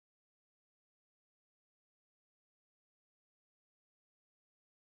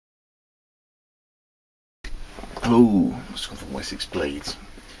Oh, it's come from Wessex Blades.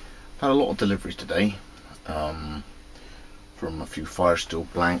 Had a lot of deliveries today, from a few fire steel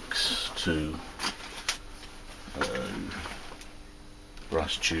blanks to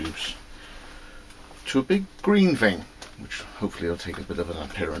brass tubes to a big green thing, which hopefully will take a bit of an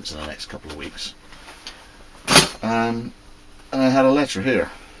appearance in the next couple of weeks. And I had a letter here.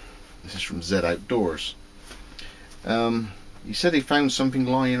 This is from Z Outdoors. He said he found something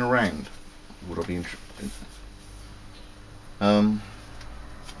lying around. Would I be interested? So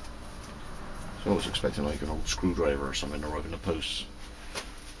I was expecting like an old screwdriver or something arrive in the post.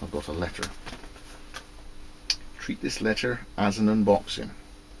 I've got a letter. Treat this letter as an unboxing.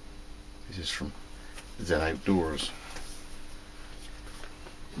 This is from Z Outdoors.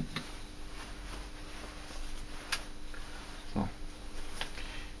 So,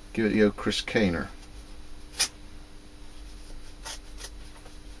 give it the old Chris Kaner.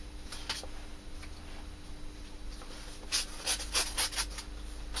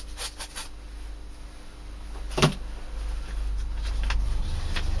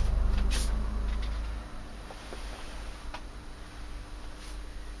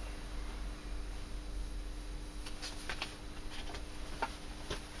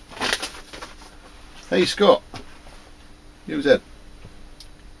 Hey Scott, who's Ed?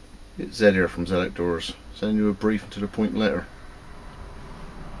 It's Zed here from Zed Outdoors, sending you a brief and to the point letter.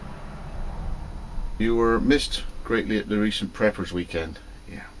 You were missed greatly at the recent Preppers weekend.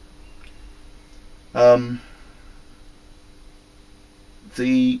 Yeah.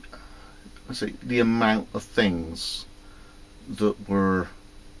 The amount of things that were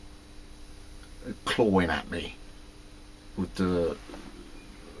clawing at me with the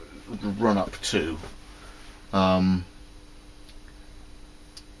run up to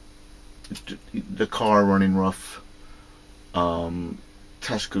the car running rough,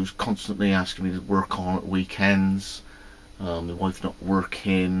 Tesco's constantly asking me to work on at weekends, my wife not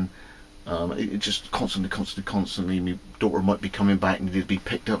working, it just constantly my daughter might be coming back and needed to be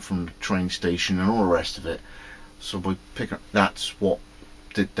picked up from the train station and all the rest of it. So by picking up, that's what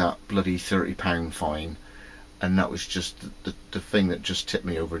did that bloody £30 fine, and that was just the thing that just tipped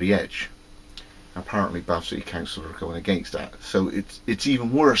me over the edge. Apparently Bath City Council are going against that, so it's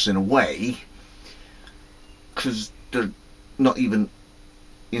even worse in a way, because they're not even,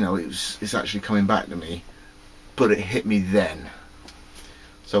 you know, it's actually coming back to me, but it hit me then.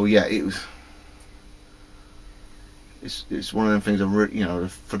 So yeah, it's one of them things I really, you know,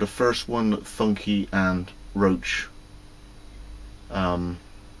 for the first one, Funky and Roach, you know,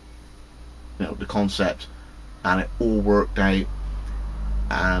 the concept, and it all worked out,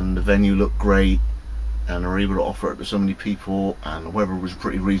 and the venue looked great, and they were able to offer it to so many people, and the weather was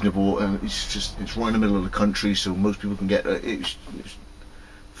pretty reasonable, and it's right in the middle of the country, so most people can get it. It's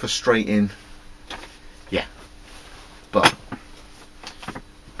frustrating, yeah, but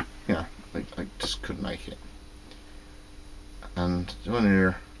you know, I just couldn't make it. And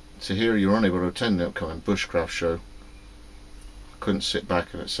to hear you're unable to attend the upcoming bushcraft show, I couldn't sit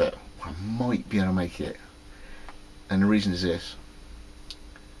back and accept I might be able to make it. And the reason is this: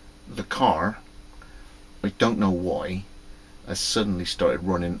 the car, I don't know why, has suddenly started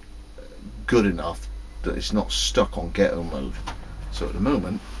running good enough that it's not stuck on ghetto mode. So at the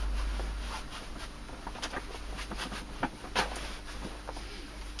moment, I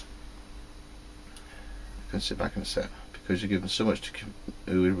can sit back and accept, because you've given so much to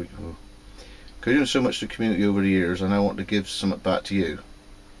because you've given so much to the community over the years, and I want to give something back to you.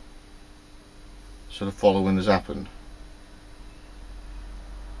 So the following has happened.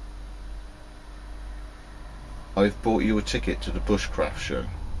 I've bought you a ticket to the bushcraft show.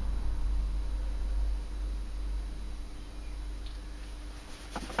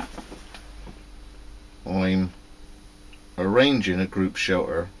 I'm arranging a group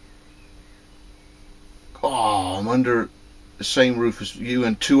shelter. Oh, I'm under the same roof as you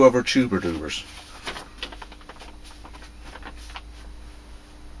and 2 other tuber-dubers.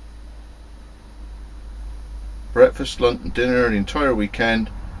 Breakfast, lunch and dinner the entire weekend.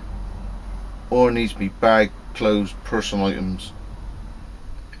 All needs to be bag, clothes, personal items.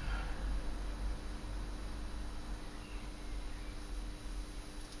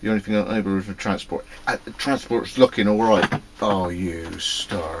 The only thing I'm able is for transport. The transport's looking alright. Oh, you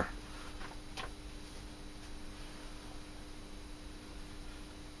star.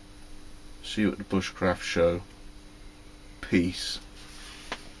 See you at the bushcraft show. Peace.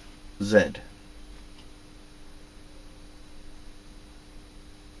 Z.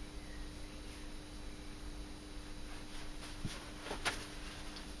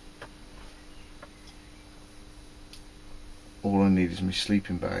 All I need is my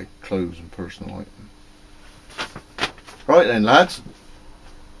sleeping bag, clothes and personal items. Right then, lads.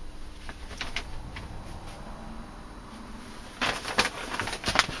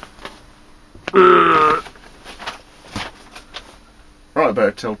 Right, I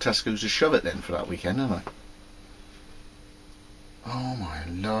better tell Tesco's to shove it then for that weekend, don't I? Oh my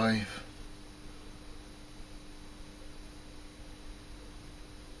life.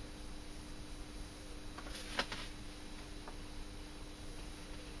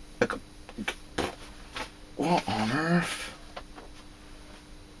 What on earth?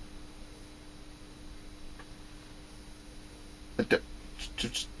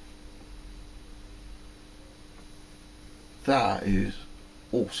 That is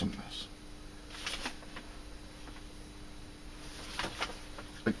awesomeness.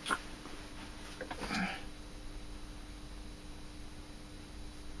 I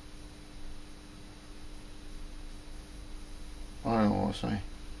don't know what to say.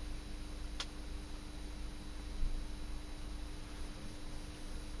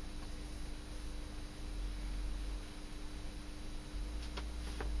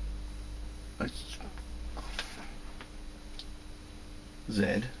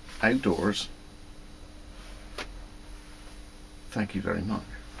 Zed Outdoors, thank you very much.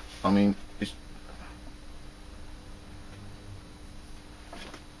 I mean, it's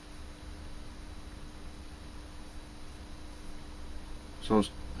so I was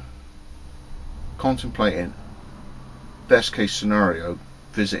contemplating best case scenario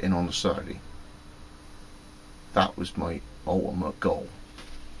visiting on the Saturday. That was my ultimate goal,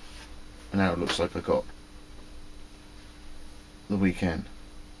 and now it looks like I got the weekend.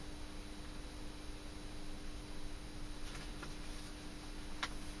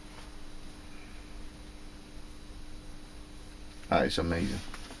 That is amazing.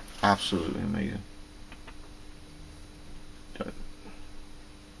 Absolutely amazing.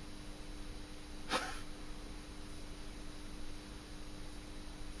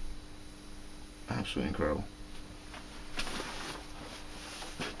 Absolutely incredible.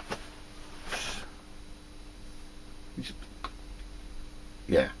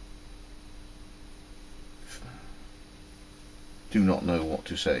 Yeah. Do not know what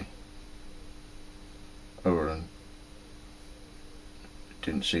to say. Other than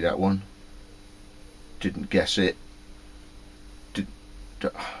didn't see that one. Didn't guess it.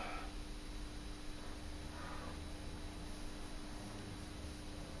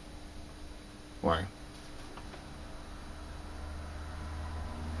 Wow.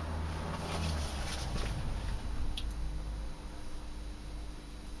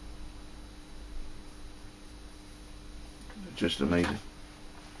 Just amazing.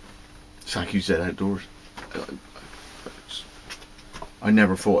 Thank you, Zed Outdoors. I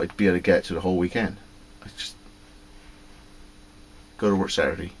never thought I'd be able to get to the whole weekend. I just go to work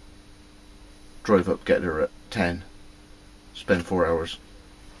Saturday, drive up, get there at 10, spend 4 hours,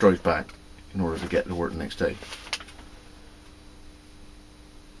 drive back in order to get to work the next day.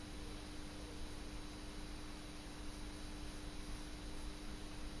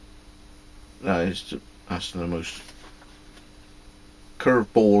 That's the most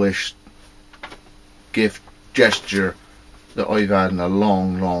curveballish gift gesture that I've had in a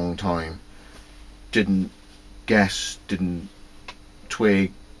long time. Didn't guess, didn't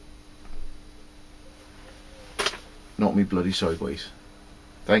twig, knocked me bloody sideways.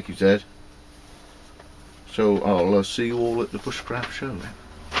 Thank you, Zed. So I'll see you all at the Bushcraft show then.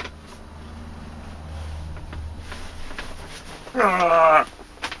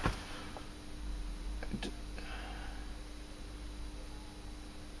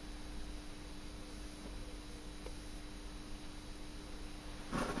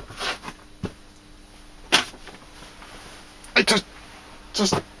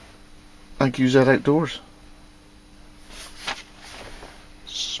 Just thank you, Zed Outdoors.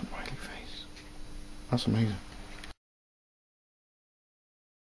 Smiley face. That's amazing.